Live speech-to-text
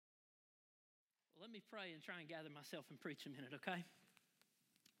Let me pray and try and gather myself and preach a minute, okay?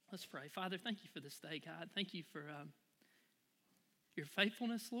 Let's pray. Father, thank you for this day, God. Thank you for your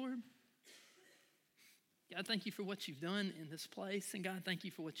faithfulness, Lord. God, thank you for what you've done in this place. And God, thank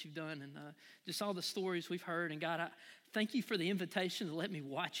you for what you've done and just all the stories we've heard. And God, I thank you for the invitation to let me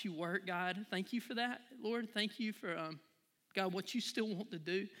watch you work, God. Thank you for that, Lord. Thank you for, God, what you still want to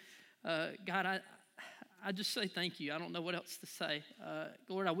do. God, I just say thank you. I don't know what else to say.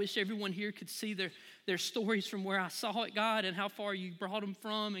 Lord, I wish everyone here could see their stories from where I saw it, God, and how far you brought them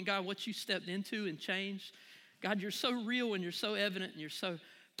from, and God, what you stepped into and changed. God, you're so real and you're so evident and you're so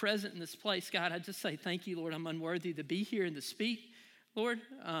present in this place. God, I just say thank you, Lord. I'm unworthy to be here and to speak. Lord,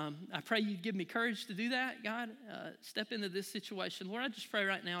 I pray you give me courage to do that, God. Step into this situation. Lord, I just pray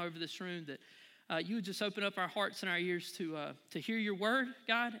right now over this room that you would just open up our hearts and our ears to hear your word,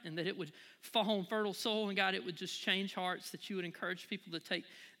 God, and that it would fall on fertile soil, and God, it would just change hearts, that you would encourage people to take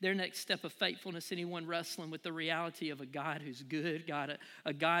their next step of faithfulness, anyone wrestling with the reality of a God who's good, God,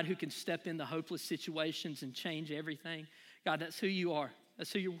 a God who can step into hopeless situations and change everything. God, that's who you are.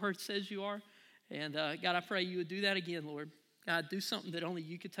 That's who your word says you are. And God, I pray you would do that again, Lord. God, do something that only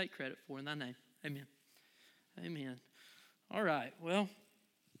you could take credit for in thy name. Amen. Amen. All right, well,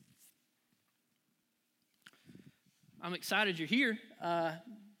 I'm excited you're here.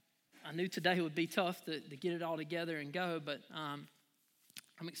 I knew today would be tough to get it all together and go, but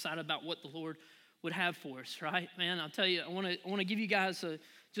I'm excited about what the Lord would have for us, right? Man, I'll tell you, I want to give you guys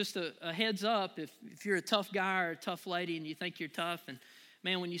just a heads up. If you're a tough guy or a tough lady and you think you're tough, and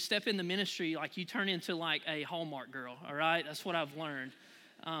man, when you step in the ministry, like you turn into like a Hallmark girl, all right? That's what I've learned.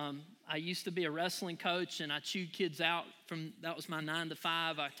 I used to be a wrestling coach, and I chewed kids out that was my 9 to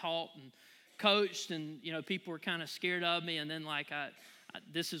 5. I taught and coached, and people were kind of scared of me, and then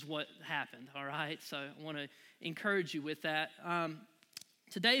this is what happened, all right? So I want to encourage you with that.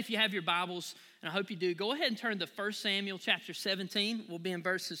 Today, if you have your Bibles, and I hope you do, go ahead and turn to 1 Samuel chapter 17. We'll be in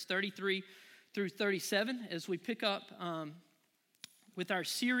verses 33 through 37 as we pick up with our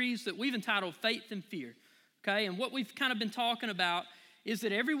series that we've entitled Faith and Fear, okay? And what we've kind of been talking about is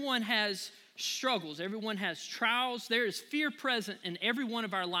that everyone has struggles, everyone has trials. There is fear present in every one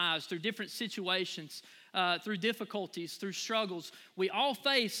of our lives through different situations, through difficulties, through struggles. We all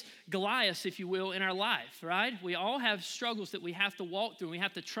face Goliath, if you will, in our life, right? We all have struggles that we have to walk through and we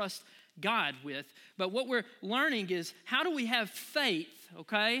have to trust God with. But what we're learning is, how do we have faith,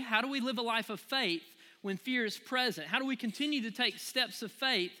 okay? How do we live a life of faith when fear is present? How do we continue to take steps of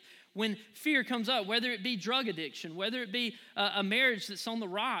faith when fear comes up, whether it be drug addiction, whether it be a marriage that's on the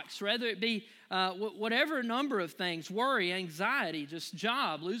rocks, whether it be whatever number of things, worry, anxiety, just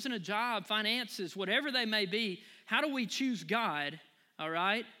job, losing a job, finances, whatever they may be, how do we choose God, all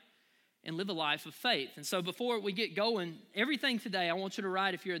right, and live a life of faith? And so before we get going, everything today, I want you to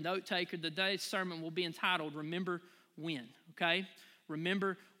write, if you're a note taker, today's sermon will be entitled, Remember When, okay?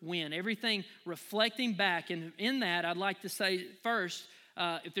 Remember when. Everything reflecting back, and in that, I'd like to say first,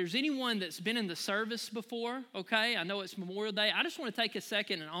 if there's anyone that's been in the service before, okay, I know it's Memorial Day, I just want to take a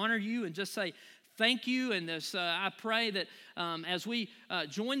second and honor you and just say thank you. And I pray that as we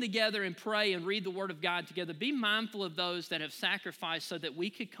join together and pray and read the Word of God together, be mindful of those that have sacrificed so that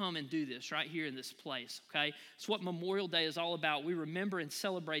we could come and do this right here in this place, okay? It's what Memorial Day is all about. We remember and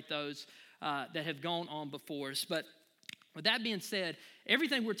celebrate those that have gone on before us. But with that being said,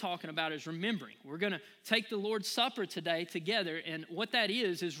 everything we're talking about is remembering. We're going to take the Lord's Supper today together, and what that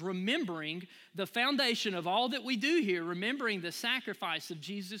is remembering the foundation of all that we do here, remembering the sacrifice of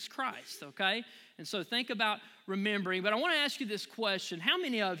Jesus Christ, okay? And so think about remembering, but I want to ask you this question. How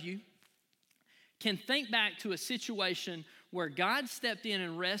many of you can think back to a situation where God stepped in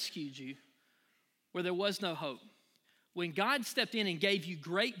and rescued you, where there was no hope? When God stepped in and gave you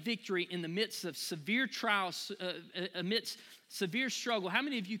great victory in the midst of severe trials, amidst severe struggle, how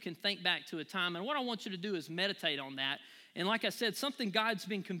many of you can think back to a time? And what I want you to do is meditate on that. And like I said, something God's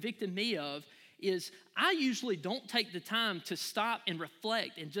been convicting me of is I usually don't take the time to stop and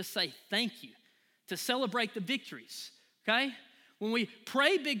reflect and just say thank you, to celebrate the victories, okay? When we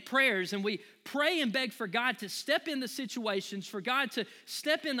pray big prayers and we pray and beg for God to step in the situations, for God to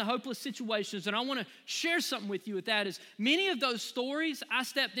step in the hopeless situations, and I want to share something with you with that is many of those stories I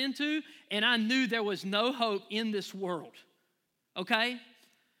stepped into and I knew there was no hope in this world, okay?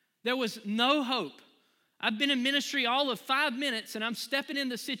 There was no hope. I've been in ministry all of 5 minutes and I'm stepping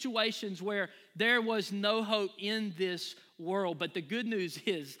into situations where there was no hope in this world. But the good news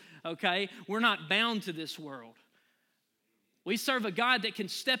is, okay, we're not bound to this world. We serve a God that can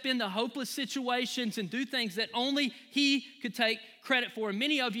step into hopeless situations and do things that only He could take credit for. And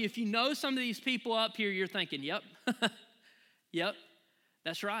many of you, if you know some of these people up here, you're thinking, yep, yep,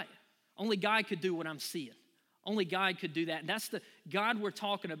 that's right. Only God could do what I'm seeing. Only God could do that. And that's the God we're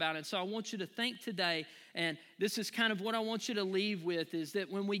talking about. And so I want you to think today, and this is kind of what I want you to leave with, is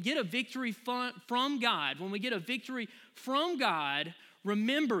that when we get a victory from God,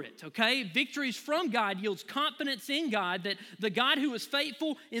 remember it, okay? Victories from God yields confidence in God that the God who is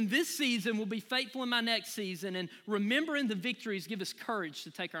faithful in this season will be faithful in my next season. And remembering the victories give us courage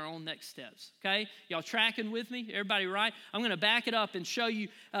to take our own next steps, okay? Y'all tracking with me? Everybody right? I'm going to back it up and show you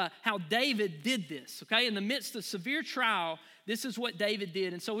how David did this, okay? In the midst of severe trial, this is what David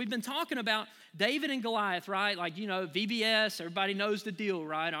did. And so we've been talking about David and Goliath, right? Like, VBS, everybody knows the deal,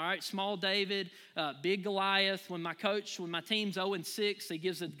 right? All right, small David, big Goliath. When my team's 0-6, he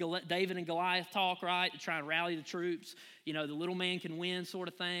gives a David and Goliath talk, right, to try and rally the troops. The little man can win sort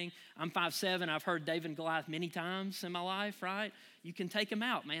of thing. I'm 5'7". I've heard David and Goliath many times in my life, right? You can take him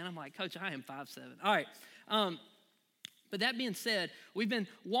out, man. I'm like, Coach, I am 5'7". All right. But that being said, we've been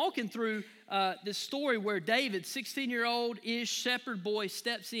walking through this story where David, 16-year-old-ish shepherd boy,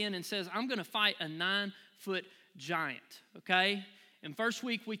 steps in and says, I'm going to fight a 9-foot giant, okay? And first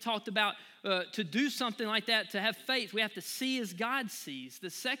week we talked about to do something like that, to have faith, we have to see as God sees. The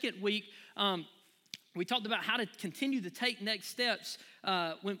second week, we talked about how to continue to take next steps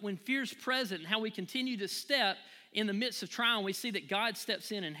when fear's present and how we continue to step in the midst of trial. And we see that God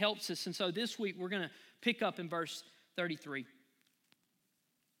steps in and helps us. And so this week we're going to pick up in verse 33.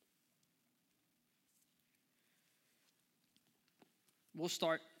 We'll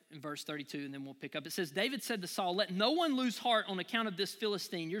start in verse 32 and then we'll pick up. It says, David said to Saul, let no one lose heart on account of this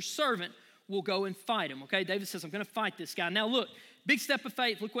Philistine. Your servant will go and fight him. Okay, David says, I'm going to fight this guy. Now look, big step of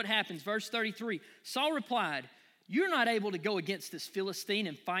faith. Look what happens. Verse 33. Saul replied, you're not able to go against this Philistine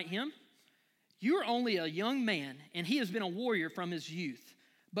and fight him. You're only a young man, and he has been a warrior from his youth.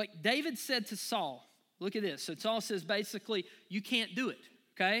 But David said to Saul, look at this. So Saul says basically, you can't do it,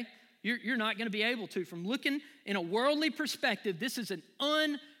 okay? You're not going to be able to. From looking in a worldly perspective, this is an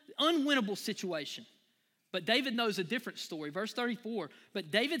unwinnable situation. But David knows a different story. Verse 34, but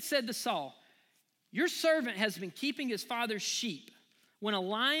David said to Saul, your servant has been keeping his father's sheep. When a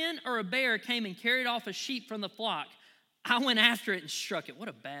lion or a bear came and carried off a sheep from the flock, I went after it and struck it. What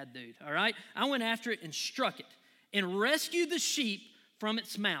a bad dude, all right? I went after it and struck it and rescued the sheep from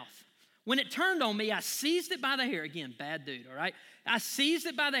its mouth. When it turned on me, I seized it by the hair. Again, bad dude, all right? I seized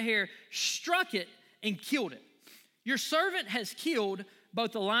it by the hair, struck it, and killed it. Your servant has killed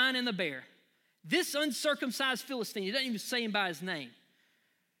both the lion and the bear. This uncircumcised Philistine, he doesn't even say him by his name.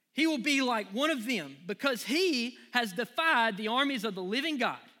 He will be like one of them because he has defied the armies of the living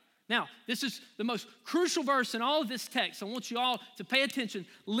God. Now, this is the most crucial verse in all of this text. I want you all to pay attention.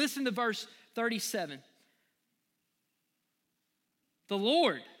 Listen to verse 37. The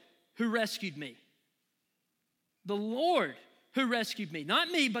Lord who rescued me. The Lord who rescued me. Not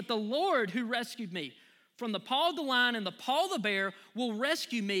me, but the Lord who rescued me. From the paw of the lion and the paw of the bear will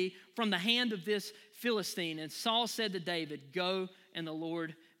rescue me from the hand of this Philistine. And Saul said to David, go and the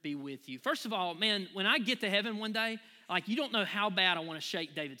Lord be with you. First of all, man, when I get to heaven one day, like you don't know how bad I want to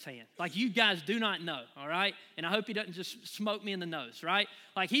shake David's hand. Like you guys do not know, all right? And I hope he doesn't just smoke me in the nose, right?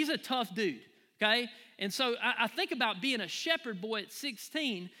 Like he's a tough dude, okay? And so I think about being a shepherd boy at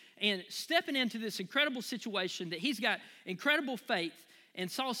 16 and stepping into this incredible situation that he's got incredible faith. And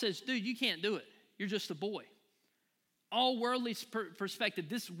Saul says, dude, you can't do it. You're just a boy. All worldly perspective,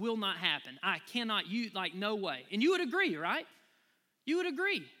 this will not happen. I cannot, no way. And you would agree, right? You would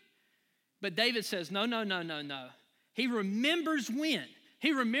agree. But David says, no. He remembers when.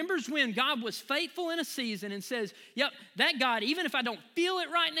 He remembers when God was faithful in a season and says, yep, that God, even if I don't feel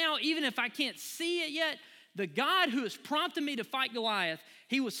it right now, even if I can't see it yet, the God who has prompted me to fight Goliath,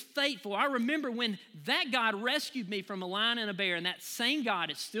 he was faithful. I remember when that God rescued me from a lion and a bear, and that same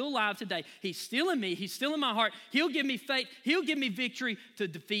God is still alive today. He's still in me. He's still in my heart. He'll give me faith. He'll give me victory to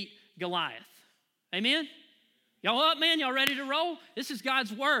defeat Goliath. Amen? Y'all up, man? Y'all ready to roll? This is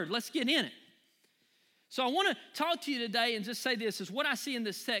God's word. Let's get in it. So I want to talk to you today and just say this, is what I see in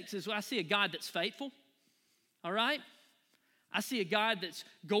this text is I see a God that's faithful, all right? I see a God that's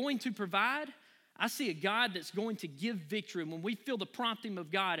going to provide. I see a God that's going to give victory. And when we feel the prompting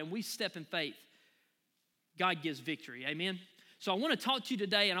of God and we step in faith, God gives victory, amen? So I want to talk to you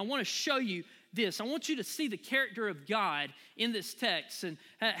today and I want to show you this. I want you to see the character of God in this text and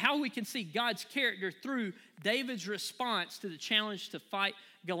how we can see God's character through David's response to the challenge to fight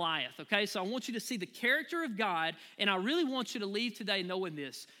Goliath, okay? So I want you to see the character of God, and I really want you to leave today knowing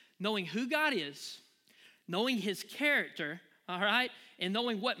this, knowing who God is, knowing his character, all right, and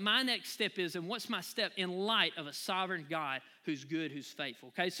knowing what my next step is and what's my step in light of a sovereign God who's good, who's faithful,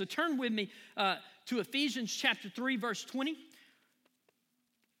 okay? So turn with me to Ephesians chapter 3, verse 20.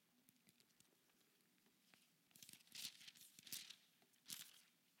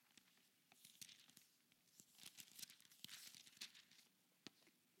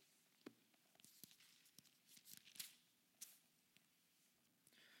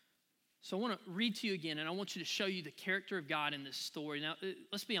 So I want to read to you again, and I want you to show you the character of God in this story. Now,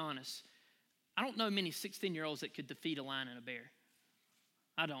 let's be honest. I don't know many 16-year-olds that could defeat a lion and a bear.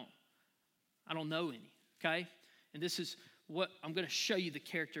 I don't know any, okay? And this is what I'm going to show you the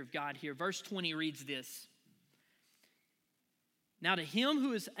character of God here. Verse 20 reads this. Now to him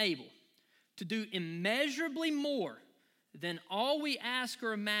who is able to do immeasurably more than all we ask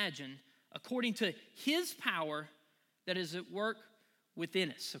or imagine, according to his power that is at work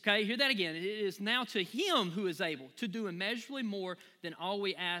within us. Okay, hear that again. It is now to him who is able to do immeasurably more than all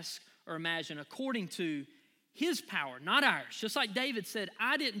we ask or imagine, according to his power, not ours. Just like David said,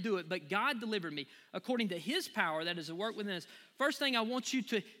 I didn't do it, but God delivered me. According to his power that is at work within us. First thing I want you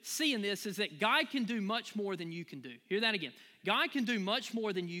to see in this is that God can do much more than you can do. Hear that again. God can do much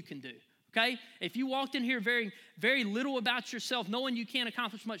more than you can do. Okay? If you walked in here very, very little about yourself, knowing you can't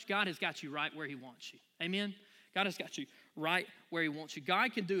accomplish much, God has got you right where he wants you. Amen? God has got you right where he wants you.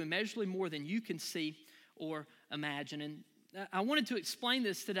 God can do immeasurably more than you can see or imagine. And I wanted to explain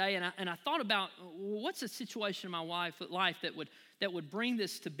this today, and I thought about, well, what's a situation in my life that would bring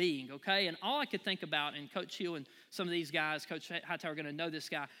this to being, okay? And all I could think about, and Coach Hill and some of these guys, Coach Hightower are going to know this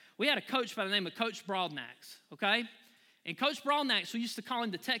guy. We had a coach by the name of Coach Broadnax, okay? And Coach Broadnax, we used to call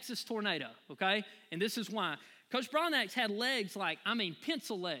him the Texas Tornado, okay? And this is why. Coach Broadnax had legs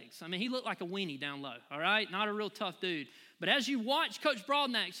pencil legs. He looked like a weenie down low, all right? Not a real tough dude. But as you watched Coach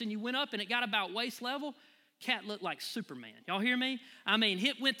Broadnax and you went up and it got about waist level, cat looked like Superman. Y'all hear me?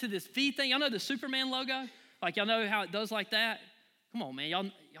 It went to this V thing. Y'all know the Superman logo? Like, y'all know how it does like that? Come on, man.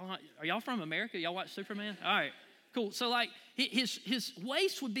 Y'all are y'all from America? Y'all watch Superman? All right, cool. So, like, his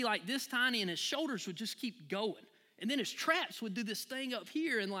waist would be like this tiny and his shoulders would just keep going. And then his traps would do this thing up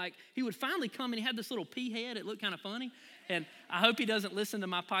here, and like he would finally come and he had this little pea head. It looked kind of funny. And I hope he doesn't listen to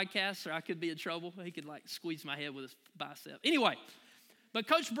my podcast or I could be in trouble. He could like squeeze my head with his bicep. Anyway, but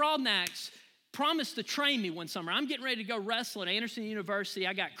Coach Broadnax promised to train me one summer. I'm getting ready to go wrestle at Anderson University.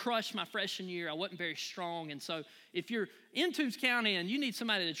 I got crushed my freshman year. I wasn't very strong. And so if you're in Toombs County and you need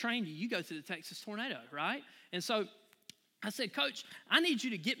somebody to train you, you go to the Texas Tornado, right? And so I said, Coach, I need you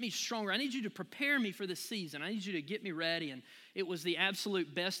to get me stronger. I need you to prepare me for this season. I need you to get me ready. And it was the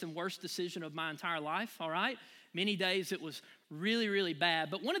absolute best and worst decision of my entire life, all right? Many days it was really, really bad.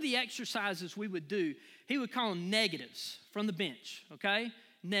 But one of the exercises we would do, he would call them negatives from the bench, okay?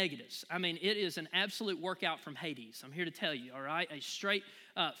 Negatives. It is an absolute workout from Hades. I'm here to tell you, all right? A straight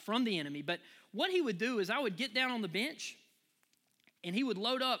from the enemy. But what he would do is I would get down on the bench and he would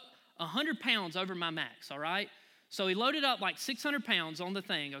load up 100 pounds over my max, all right? So he loaded up like 600 pounds on the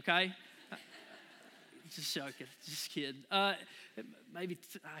thing, okay? Just joking, just kidding. Maybe,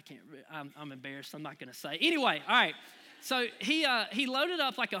 I can't, I'm embarrassed, I'm not gonna say. Anyway, all right. So he loaded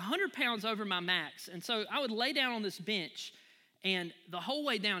up like 100 pounds over my max. And so I would lay down on this bench and the whole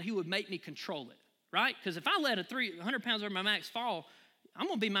way down, he would make me control it, right? Because if I let 100 pounds over my max fall, I'm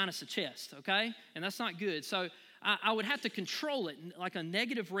gonna be minus a chest, okay? And that's not good. So I would have to control it like a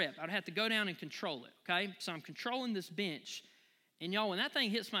negative rep. I'd have to go down and control it, okay? So I'm controlling this bench. And y'all, when that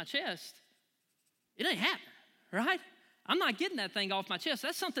thing hits my chest, it ain't happening, right? I'm not getting that thing off my chest.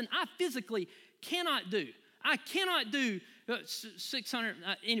 That's something I physically cannot do. I cannot do 600,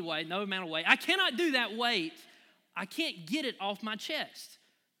 anyway, no amount of weight. I cannot do that weight. I can't get it off my chest,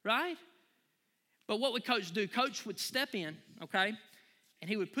 right? But what would Coach do? Coach would step in, okay? And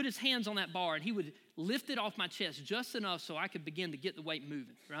he would put his hands on that bar and he would lift it off my chest just enough so I could begin to get the weight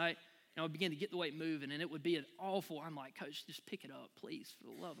moving, right? And I would begin to get the weight moving and it would be an awful, I'm like, Coach, just pick it up, please, for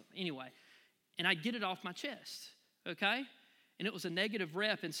the love of it. Anyway, and I'd get it off my chest, okay? And it was a negative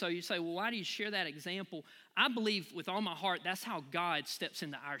rep. And so you say, well, why do you share that example? I believe with all my heart, that's how God steps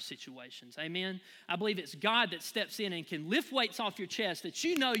into our situations, amen? I believe it's God that steps in and can lift weights off your chest that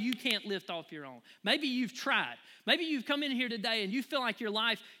you know you can't lift off your own. Maybe you've tried. Maybe you've come in here today and you feel like your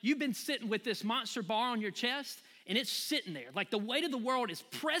life, you've been sitting with this monster bar on your chest and it's sitting there. Like the weight of the world is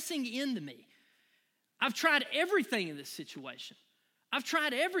pressing into me. I've tried everything in this situation. I've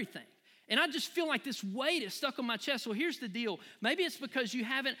tried everything. And I just feel like this weight is stuck on my chest. Well, here's the deal. Maybe it's because you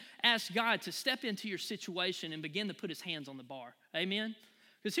haven't asked God to step into your situation and begin to put his hands on the bar. Amen?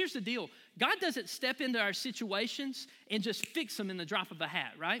 Because here's the deal. God doesn't step into our situations and just fix them in the drop of a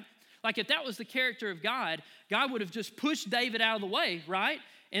hat, right? Like if that was the character of God, God would have just pushed David out of the way, right?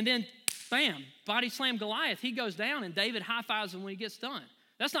 And then, bam, body slam Goliath. He goes down and David high-fives him when he gets done.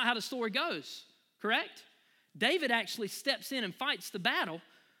 That's not how the story goes, correct? David actually steps in and fights the battle.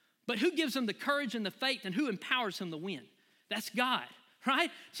 But who gives him the courage and the faith and who empowers him to win? That's God,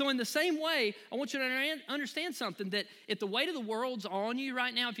 right? So in the same way, I want you to understand something, that if the weight of the world's on you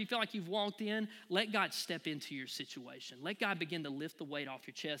right now, if you feel like you've walked in, let God step into your situation. Let God begin to lift the weight off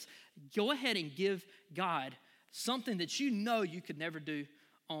your chest. Go ahead and give God something that you know you could never do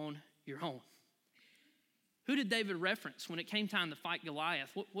on your own. Who did David reference when it came time to fight Goliath?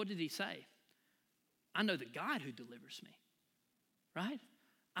 What did he say? I know the God who delivers me, right?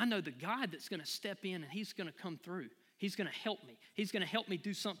 I know the God that's going to step in and he's going to come through. He's going to help me. He's going to help me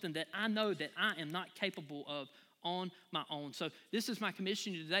do something that I know that I am not capable of on my own. So this is my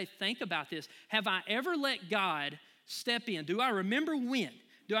commission to you today. Think about this. Have I ever let God step in? Do I remember when?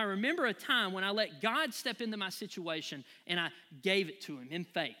 Do I remember a time when I let God step into my situation and I gave it to him in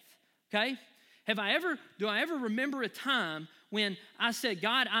faith? Okay? Do I ever remember a time when I said,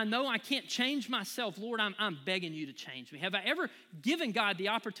 God, I know I can't change myself. Lord, I'm begging you to change me. Have I ever given God the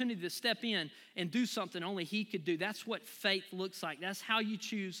opportunity to step in and do something only he could do? That's what faith looks like. That's how you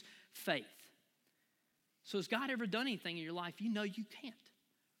choose faith. So has God ever done anything in your life you know you can't?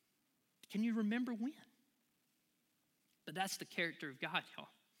 Can you remember when? But that's the character of God, y'all.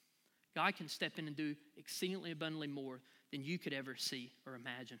 God can step in and do exceedingly abundantly more than you could ever see or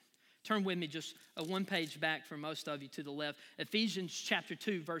imagine. Turn with me just one page back for most of you to the left. Ephesians chapter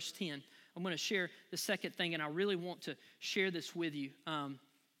 2, verse 10. I'm going to share the second thing, and I really want to share this with you. I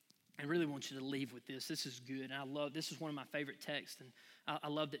really want you to leave with this. This is good. And this is one of my favorite texts, and I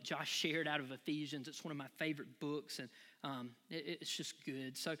love that Josh shared out of Ephesians. It's one of my favorite books, and it's just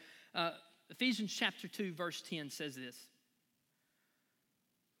good. So Ephesians chapter 2, verse 10 says this.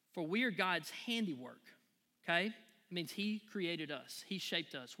 For we are God's handiwork, okay? It means he created us. He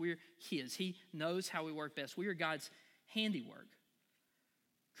shaped us. We're his. He knows how we work best. We are God's handiwork.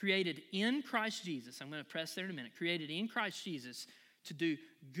 Created in Christ Jesus. I'm going to press there in a minute. Created in Christ Jesus to do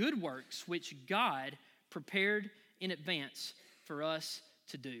good works which God prepared in advance for us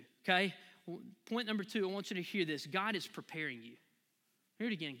to do. Okay? Point number 2, I want you to hear this. God is preparing you. Hear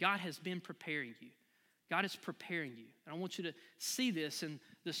it again. God has been preparing you. God is preparing you. And I want you to see this in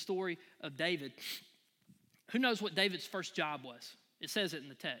the story of David. Who knows what David's first job was? It says it in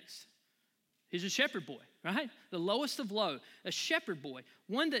the text. He's a shepherd boy, right? The lowest of low, a shepherd boy.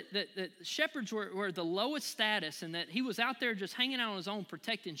 One that shepherds were the lowest status, and that he was out there just hanging out on his own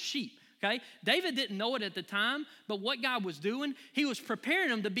protecting sheep, okay? David didn't know it at the time, but what God was doing, he was preparing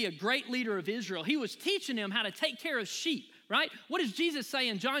him to be a great leader of Israel. He was teaching him how to take care of sheep, right? What does Jesus say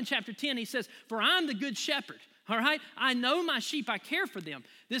in John chapter 10? He says, for I'm the good shepherd. All right? I know my sheep, I care for them.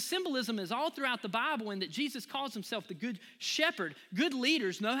 This symbolism is all throughout the Bible, and that Jesus calls himself the good shepherd. Good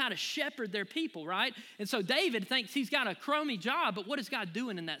leaders know how to shepherd their people, right? And so David thinks he's got a crummy job, but what is God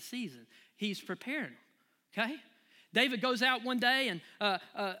doing in that season? He's preparing him, okay? David goes out one day, and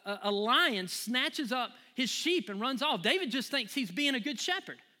a lion snatches up his sheep and runs off. David just thinks he's being a good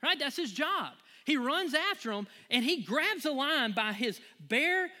shepherd, right? That's his job. He runs after him, and he grabs a lion by his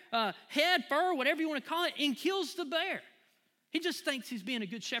bare head, fur, whatever you want to call it, and kills the bear. He just thinks he's being a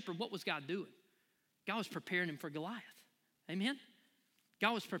good shepherd. What was God doing? God was preparing him for Goliath. Amen?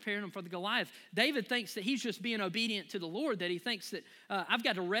 God was preparing him for the Goliath. David thinks that he's just being obedient to the Lord, that he thinks that I've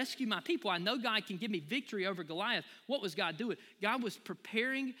got to rescue my people. I know God can give me victory over Goliath. What was God doing? God was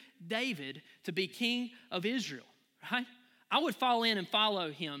preparing David to be king of Israel, right? I would fall in and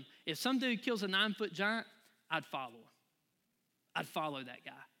follow him. If some dude kills a 9-foot giant, I'd follow him. I'd follow that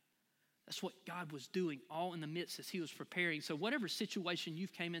guy. That's what God was doing all in the midst as he was preparing. So whatever situation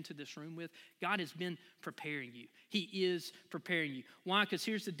you've came into this room with, God has been preparing you. He is preparing you. Why? Because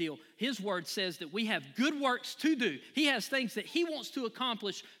here's the deal. His word says that we have good works to do. He has things that he wants to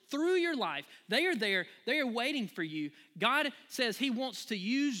accomplish through your life. They are there. They are waiting for you. God says he wants to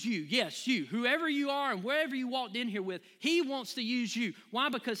use you. Yes, you. Whoever you are and wherever you walked in here with, he wants to use you. Why?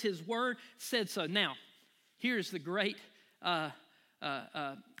 Because his word said so. Now, here's the great, I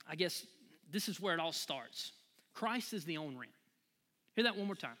guess, this is where it all starts. Christ is the on-ramp. Hear that one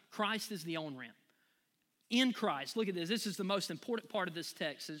more time. Christ is the on-ramp. In Christ, look at this. This is the most important part of this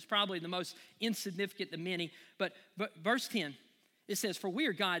text. It's probably the most insignificant to many. But verse 10, it says, for we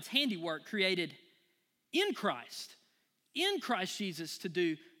are God's handiwork created in Christ Jesus to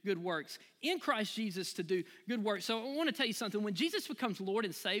do good works. In Christ Jesus to do good works. So I want to tell you something. When Jesus becomes Lord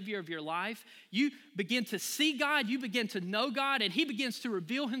and Savior of your life, you begin to see God, you begin to know God, and he begins to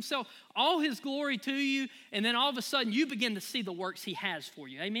reveal himself, all his glory to you, and then all of a sudden you begin to see the works he has for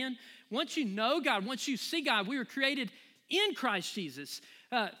you. Amen? Once you know God, once you see God, we were created in Christ Jesus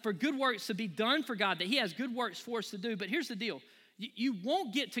for good works to be done for God, that he has good works for us to do. But here's the deal. You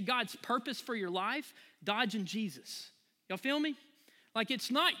won't get to God's purpose for your life dodging Jesus. Y'all feel me? Like,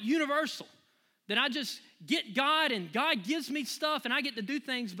 it's not universal. That I just get God and God gives me stuff and I get to do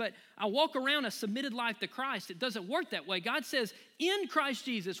things, but I walk around a submitted life to Christ. It doesn't work that way. God says, in Christ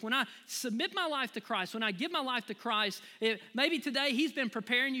Jesus, when I submit my life to Christ, when I give my life to Christ, maybe today He's been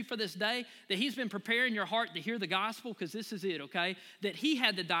preparing you for this day, that He's been preparing your heart to hear the gospel, because this is it, okay? That He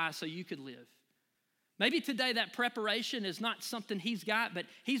had to die so you could live. Maybe today that preparation is not something He's got, but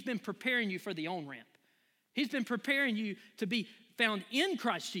He's been preparing you for the on-ramp. He's been preparing you to be found in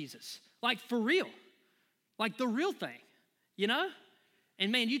Christ Jesus. Like for real, like the real thing, you know?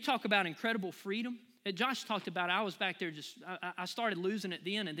 And man, you talk about incredible freedom. Josh talked about it. I was back there I started losing it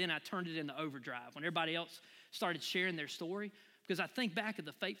then, and then I turned it into overdrive when everybody else started sharing their story. Because I think back at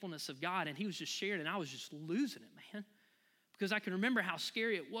the faithfulness of God, and he was just sharing, and I was just losing it, man. Because I can remember how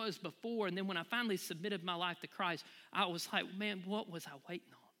scary it was before, and then when I finally submitted my life to Christ, I was like, man, what was I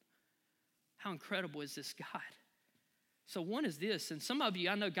waiting on? How incredible is this God? So one is this, and some of you,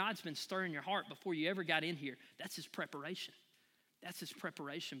 I know God's been stirring your heart before you ever got in here. That's His preparation. That's His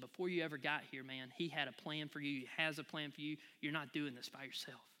preparation. Before you ever got here, man, He had a plan for you. He has a plan for you. You're not doing this by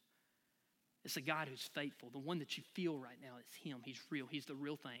yourself. It's a God who's faithful. The one that you feel right now is Him. He's real. He's the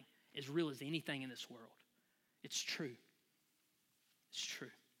real thing. As real as anything in this world. It's true. It's true.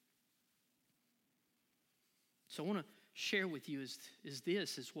 So I want to share with you is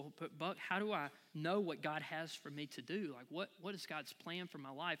well, but Buck, how do I know what God has for me to do? Like what is God's plan for my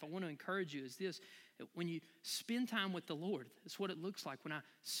life? I want to encourage you is this: when you spend time with the Lord, that's what it looks like. When I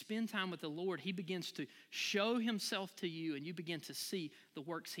spend time with the Lord, He begins to show Himself to you, and you begin to see the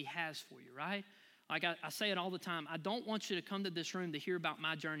works He has for you, right? Like I say it all the time, I don't want you to come to this room to hear about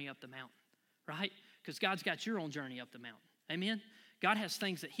my journey up the mountain, right? Because God's got your own journey up the mountain. Amen? God has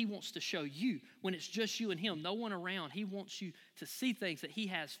things that He wants to show you when it's just you and Him, no one around. He wants you to see things that He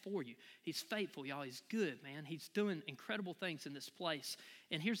has for you. He's faithful, y'all. He's good, man. He's doing incredible things in this place.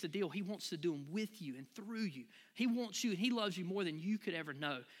 And here's the deal. He wants to do them with you and through you. He wants you, and He loves you more than you could ever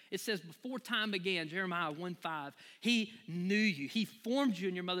know. It says before time began, Jeremiah 1:5, He knew you. He formed you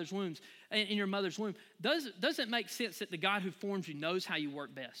in your mother's womb. Does it make sense that the God who formed you knows how you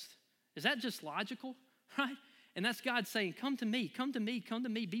work best? Is that just logical, right? And that's God saying, come to me, come to me, come to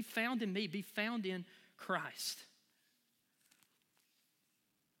me. Be found in me, be found in Christ.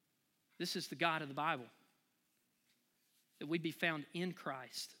 This is the God of the Bible. That we be found in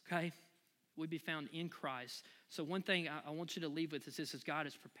Christ, okay? We be found in Christ. So one thing I want you to leave with is this: is God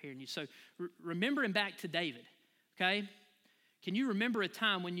is preparing you. So remembering back to David, okay? Can you remember a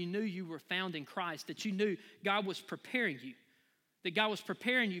time when you knew you were found in Christ, that you knew God was preparing you? That God was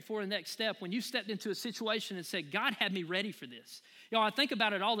preparing you for the next step when you stepped into a situation and said, God had me ready for this. Y'all, I think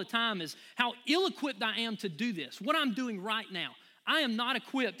about it all the time is how ill-equipped I am to do this, what I'm doing right now. I am not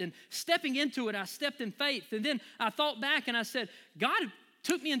equipped. And stepping into it, I stepped in faith. And then I thought back and I said, God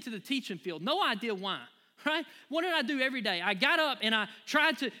took me into the teaching field. No idea why, right? What did I do every day? I got up and I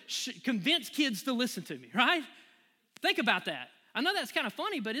tried to convince kids to listen to me, right? Think about that. I know that's kind of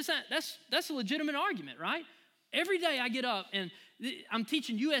funny, but that's a legitimate argument, right? Every day I get up and I'm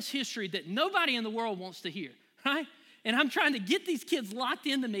teaching U.S. history that nobody in the world wants to hear, right? And I'm trying to get these kids locked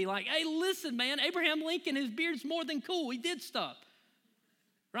into me like, hey, listen, man, Abraham Lincoln, his beard's more than cool. He did stuff,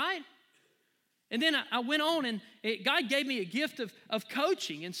 right? And then I went on and God gave me a gift of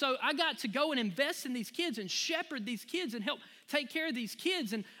coaching. And so I got to go and invest in these kids and shepherd these kids and help take care of these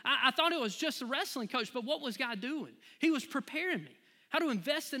kids. And I thought it was just a wrestling coach, but what was God doing? He was preparing me. How to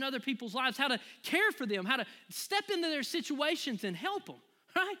invest in other people's lives, how to care for them, how to step into their situations and help them,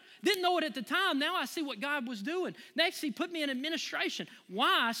 right? Didn't know it at the time. Now I see what God was doing. Next, He put me in administration.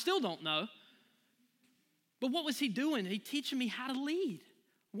 Why? I still don't know. But what was He doing? He teaching me how to lead,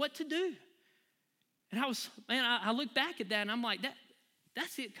 what to do. And I look back at that and I'm like,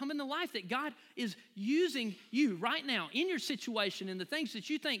 that's it, coming to life, that God is using you right now in your situation and the things that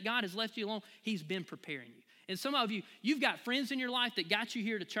you think God has left you alone, He's been preparing you. And some of you, you've got friends in your life that got you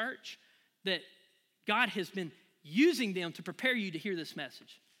here to church, that God has been using them to prepare you to hear this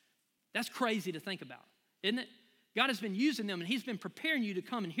message. That's crazy to think about, isn't it? God has been using them, and He's been preparing you to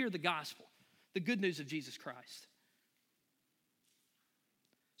come and hear the gospel, the good news of Jesus Christ.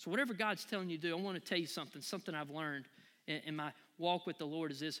 So whatever God's telling you to do, I want to tell you something I've learned in my walk with the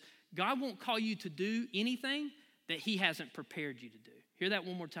Lord is this: God won't call you to do anything that He hasn't prepared you to do. Hear that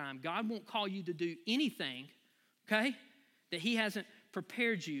one more time. God won't call you to do anything, okay, that He hasn't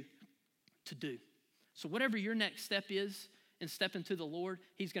prepared you to do. So whatever your next step is in stepping to the Lord,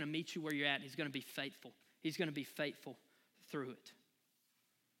 He's going to meet you where you're at. He's going to be faithful. He's going to be faithful through it.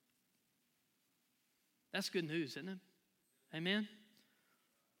 That's good news, isn't it? Amen?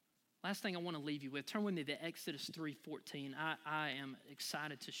 Last thing I want to leave you with, turn with me to Exodus 3:14. I am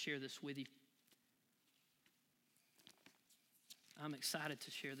excited to share this with you. I'm excited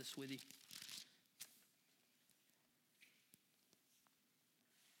to share this with you.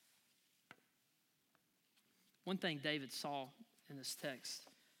 One thing David saw in this text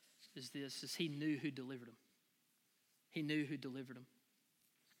is he knew who delivered him. He knew who delivered him.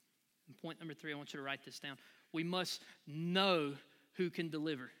 And point number 3, I want you to write this down. We must know who can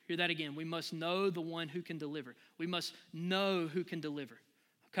deliver. Hear that again. We must know the one who can deliver. We must know who can deliver.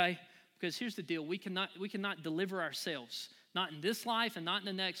 Okay? Because here's the deal. We cannot deliver ourselves. Not in this life and not in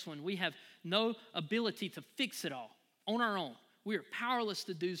the next one. We have no ability to fix it all on our own. We are powerless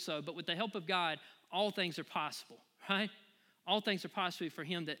to do so, but with the help of God, all things are possible, right? All things are possible for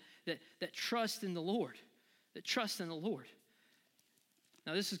him that trust in the Lord, that trust in the Lord.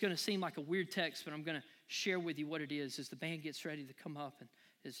 Now, this is going to seem like a weird text, but I'm going to share with you what it is as the band gets ready to come up and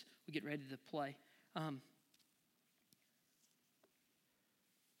as we get ready to play.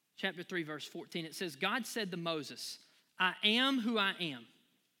 Chapter 3, verse 14, it says, God said to Moses, I am who I am.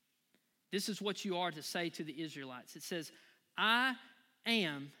 This is what you are to say to the Israelites. It says, I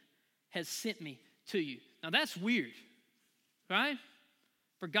am has sent me to you. Now, that's weird, right?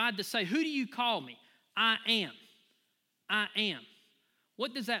 For God to say, who do you call me? I am. I am.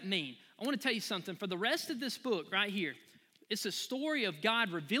 What does that mean? I want to tell you something. For the rest of this book right here, it's a story of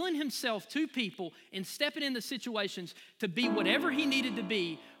God revealing himself to people and stepping into situations to be whatever he needed to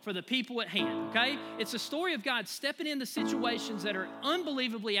be for the people at hand, okay? It's a story of God stepping into situations that are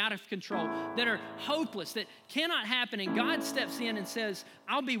unbelievably out of control, that are hopeless, that cannot happen, and God steps in and says,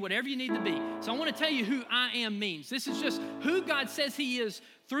 I'll be whatever you need to be. So I want to tell you who I am means. This is just who God says he is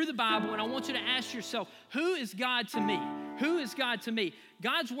through the Bible, and I want you to ask yourself, who is God to me? Who is God to me?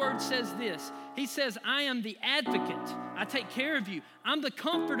 God's word says this. He says, I am the advocate. I take care of you. I'm the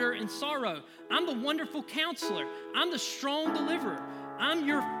comforter in sorrow. I'm the wonderful counselor. I'm the strong deliverer. I'm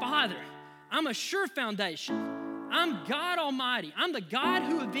your father. I'm a sure foundation. I'm God Almighty. I'm the God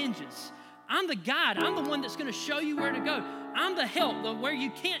who avenges. I'm the guide. I'm the one that's going to show you where to go. I'm the help, where you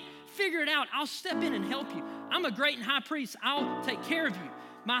can't figure it out. I'll step in and help you. I'm a great and high priest. I'll take care of you.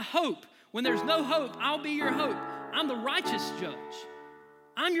 My hope. When there's no hope, I'll be your hope. I'm the righteous judge.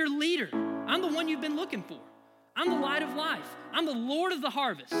 I'm your leader. I'm the one you've been looking for. I'm the light of life. I'm the Lord of the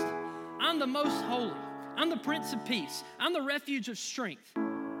harvest. I'm the most holy. I'm the Prince of Peace. I'm the refuge of strength.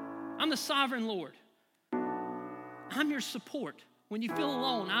 I'm the sovereign Lord. I'm your support. When you feel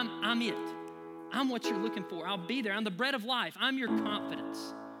alone, I'm it. I'm what you're looking for. I'll be there. I'm the bread of life. I'm your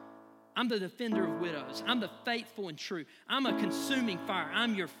confidence. I'm the defender of widows. I'm the faithful and true. I'm a consuming fire.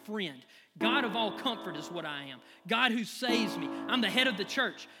 I'm your friend. God of all comfort is what I am. God who saves me. I'm the head of the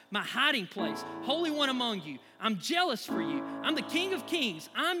church, my hiding place, Holy One among you. I'm jealous for you. I'm the King of kings.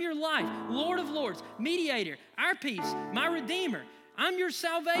 I'm your life, Lord of lords, mediator, our peace, my Redeemer. I'm your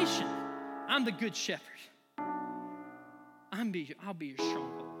salvation. I'm the good shepherd. I'll be your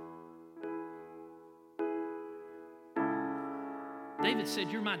stronghold. David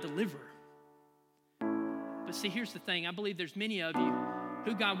said, you're my deliverer. But see, here's the thing. I believe there's many of you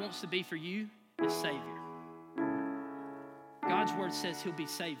who God wants to be for you is Savior. God's word says he'll be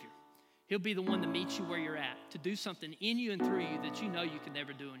Savior. He'll be the one to meet you where you're at, to do something in you and through you that you know you can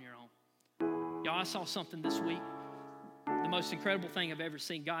never do on your own. Y'all, I saw something this week. The most incredible thing I've ever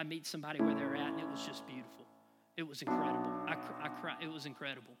seen, God meet somebody where they're at, and it was just beautiful. It was incredible. I cried. It was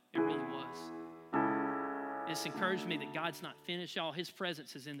incredible. It really was. It's encouraged me that God's not finished. Y'all, his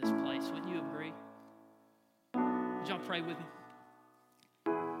presence is in this place. Wouldn't you agree? Would y'all pray with me?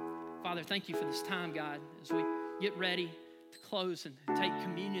 Father, thank you for this time, God, as we get ready to close and take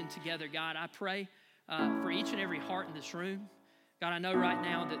communion together. God, I pray for each and every heart in this room. God, I know right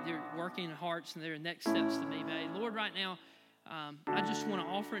now that they're working in hearts and there are next steps to be made. Lord, right now, I just want to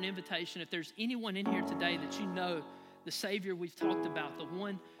offer an invitation. If there's anyone in here today that you know the Savior we've talked about, the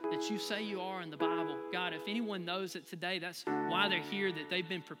one that you say you are in the Bible, God, if anyone knows that today that's why they're here, that they've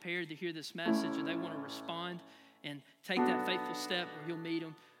been prepared to hear this message and they want to respond and take that faithful step where you'll meet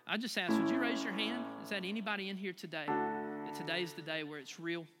them, I just ask, would you raise your hand? Is that anybody in here today? That today's the day where it's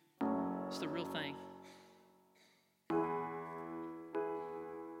real. It's the real thing.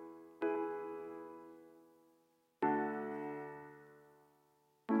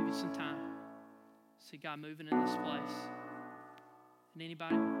 Give you some time. See God moving in this place. And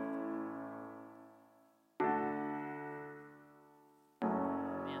anybody?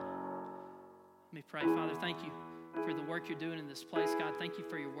 Amen. Let me pray. Father, thank you for the work you're doing in this place. God, thank you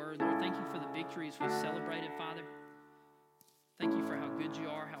for your word. Lord, thank you for the victories we've celebrated, Father. Thank you for how good you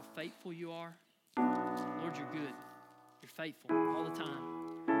are, how faithful you are. Lord, you're good. You're faithful all the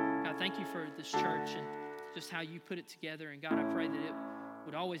time. God, thank you for this church and just how you put it together. And God, I pray that it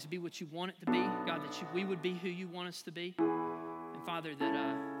would always be what you want it to be. God, that we would be who you want us to be. And And Father,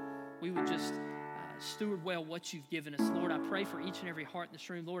 that we would just steward well what you've given us. Lord, I pray for each and every heart in this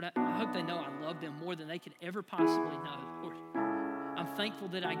room. Lord, I hope they know I love them more than they could ever possibly know. Lord, I'm thankful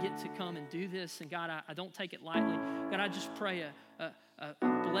that I get to come and do this. And God, I don't take it lightly. God, I just pray a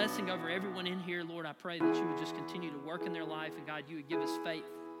blessing over everyone in here. Lord, I pray that you would just continue to work in their life. And God, you would give us faith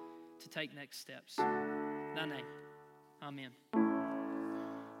to take next steps. In thy name, amen.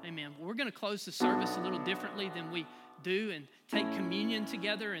 Amen. Well, we're going to close the service a little differently than we do and take communion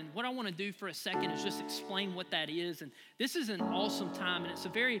together. And what I want to do for a second is just explain what that is. And this is an awesome time, and it's a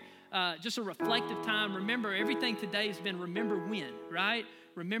very, just a reflective time. Remember, everything today has been remember when, right?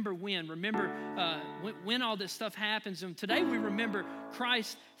 Remember when. Remember when all this stuff happens. And today we remember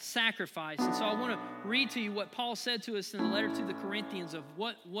Christ's sacrifice. And so I want to read to you what Paul said to us in the letter to the Corinthians of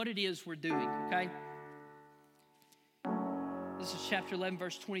what it is we're doing, okay? This is chapter 11,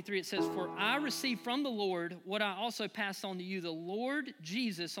 verse 23. It says, "For I received from the Lord what I also passed on to you. The Lord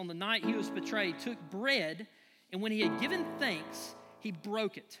Jesus, on the night he was betrayed, took bread, and when he had given thanks, he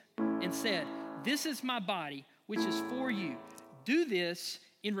broke it and said, 'This is my body, which is for you. Do this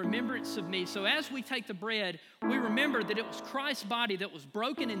in remembrance of me.'" So as we take the bread, we remember that it was Christ's body that was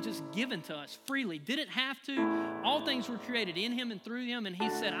broken and just given to us freely. Didn't have to. All things were created in him and through him, and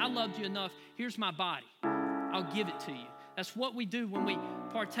he said, "I loved you enough. Here's my body. I'll give it to you." That's what we do when we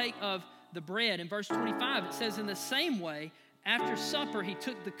partake of the bread. In verse 25, it says, "In the same way, after supper, he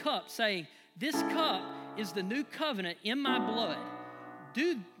took the cup, saying, 'This cup is the new covenant in my blood.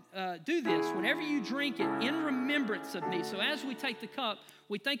 Do this whenever you drink it in remembrance of me.'" So as we take the cup,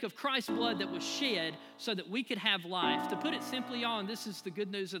 we think of Christ's blood that was shed so that we could have life. To put it simply, y'all, and this is the good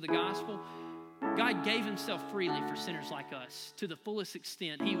news of the gospel, God gave himself freely for sinners like us to the fullest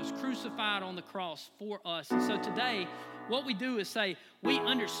extent. He was crucified on the cross for us. And so today, what we do is say, we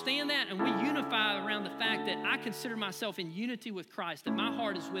understand that and we unify around the fact that I consider myself in unity with Christ, that my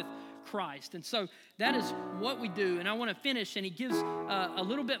heart is with Christ. And so that is what we do. And I want to finish, and he gives a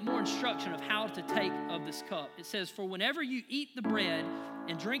little bit more instruction of how to take of this cup. It says, "For whenever you eat the bread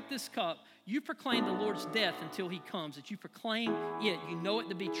and drink this cup, you proclaim the Lord's death until he comes." That you proclaim it, you know it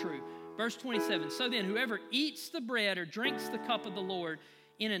to be true. Verse 27, "So then whoever eats the bread or drinks the cup of the Lord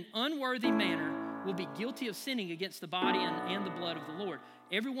in an unworthy manner will be guilty of sinning against the body and the blood of the Lord.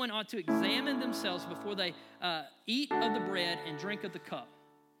 Everyone ought to examine themselves before they eat of the bread and drink of the cup."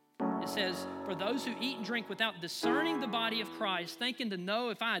 It says, "For those who eat and drink without discerning the body of Christ, thinking to know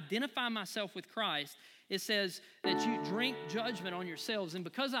if I identify myself with Christ," it says that you drink judgment on yourselves. And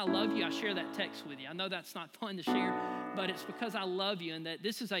because I love you, I share that text with you. I know that's not fun to share, but it's because I love you and that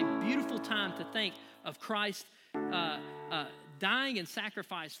this is a beautiful time to think of Christ dying and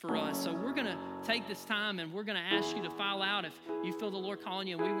sacrifice for us. So we're going to take this time and we're going to ask you to file out if you feel the Lord calling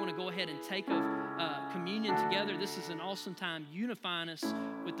you, and we want to go ahead and take of communion together. This is an awesome time unifying us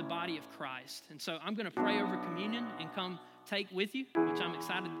with the body of Christ. And so I'm going to pray over communion and come take with you, which I'm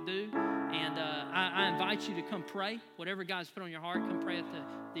excited to do. And I invite you to come pray. Whatever God's put on your heart, come pray at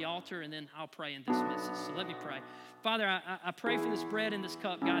the altar, and then I'll pray and dismiss us. So let me pray. Father, I pray for this bread and this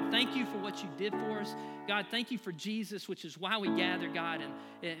cup. God, thank you for what you did for us. God, thank you for Jesus, which is why we gather, God.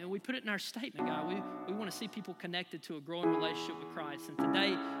 And we put it in our statement, God. We want to see people connected to a growing relationship with Christ. And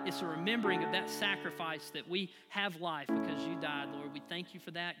today, it's a remembering of that sacrifice that we have life because you died, Lord. We thank you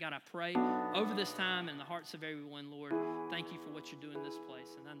for that. God, I pray over this time in the hearts of everyone, Lord. Thank you for what you're doing in this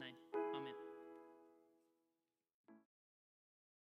place. In thy name.